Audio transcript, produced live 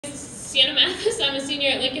Sienna Mathis. I'm a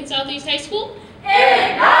senior at Lincoln Southeast High School.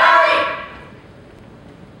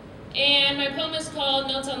 And my poem is called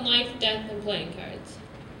Notes on Life, Death, and Playing Cards.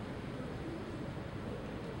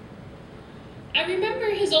 I remember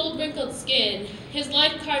his old wrinkled skin, his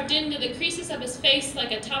life carved into the creases of his face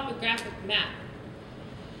like a topographic map.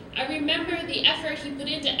 I remember the effort he put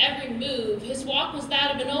into every move. His walk was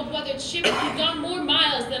that of an old weathered ship who'd gone more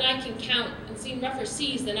miles than I can count and seen rougher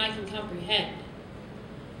seas than I can comprehend.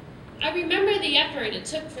 I remember the effort it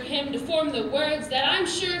took for him to form the words that I'm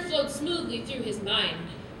sure flowed smoothly through his mind.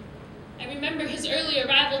 I remember his early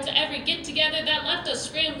arrival to every get-together that left us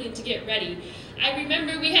scrambling to get ready. I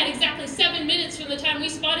remember we had exactly 7 minutes from the time we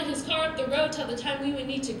spotted his car up the road till the time we would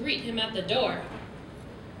need to greet him at the door.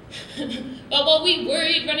 But while we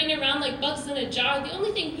worried, running around like bugs in a jar, the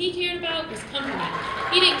only thing he cared about was company.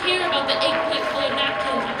 He didn't care about the eggplant-colored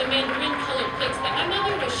napkins with the mandarin-colored pics that my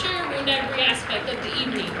mother was sure ruined every aspect of the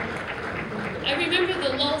evening. I remember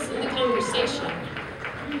the lulls in the conversation,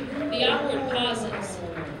 the awkward pauses.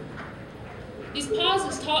 These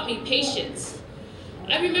pauses taught me patience.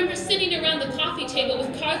 I remember sitting around the coffee table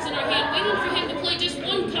with cards in our hand, waiting for him to play just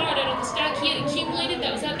one card out of the stack he had accumulated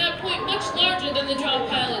that was at that point much larger than the draw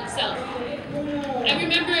pile itself. I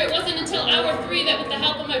remember it wasn't until hour 3 that with the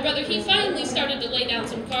help of my brother, he finally started to lay down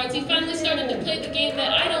some cards. He finally started to play the game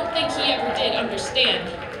that I don't think he ever did understand.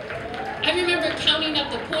 I remember counting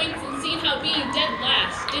up the points and seeing how being dead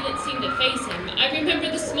last didn't seem to faze him. I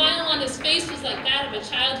remember the smile on his face was like that of a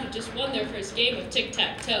child who just won their first game of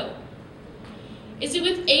tic-tac-toe. Is it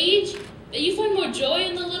with age that you find more joy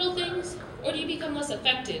in the little things, or do you become less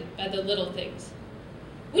affected by the little things?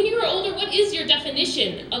 When you are older, what is your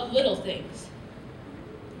definition of little things?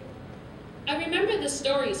 I remember the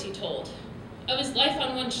stories he told of his life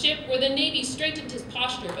on one ship where the Navy straightened his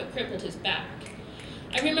posture but crippled his back.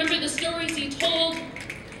 I remember the stories he told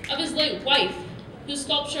of his late wife, whose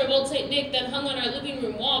sculpture of Old St. Nick then hung on our living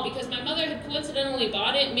room wall because my mother had coincidentally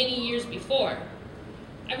bought it many years before.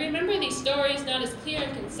 I remember these stories not as clear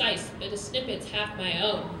and concise, but as snippets half my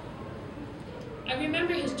own. I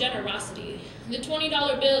remember his generosity, the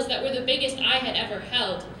 $20 bills that were the biggest I had ever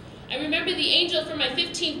held. I remember the angel for my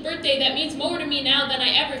 15th birthday that means more to me now than I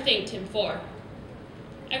ever thanked him for.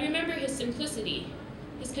 I remember his simplicity,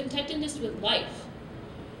 his contentedness with life.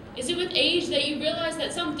 Is it with age that you realize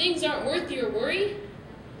that some things aren't worth your worry?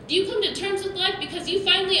 Do you come to terms with life because you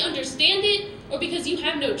finally understand it, or because you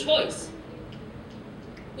have no choice?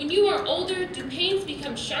 When you are older, do pains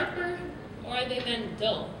become sharper, or are they then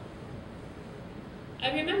dull?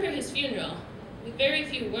 I remember his funeral, with very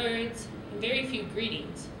few words and very few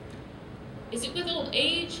greetings. Is it with old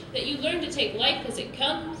age that you learn to take life as it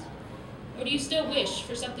comes, or do you still wish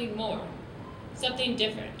for something more, something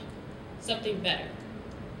different, something better?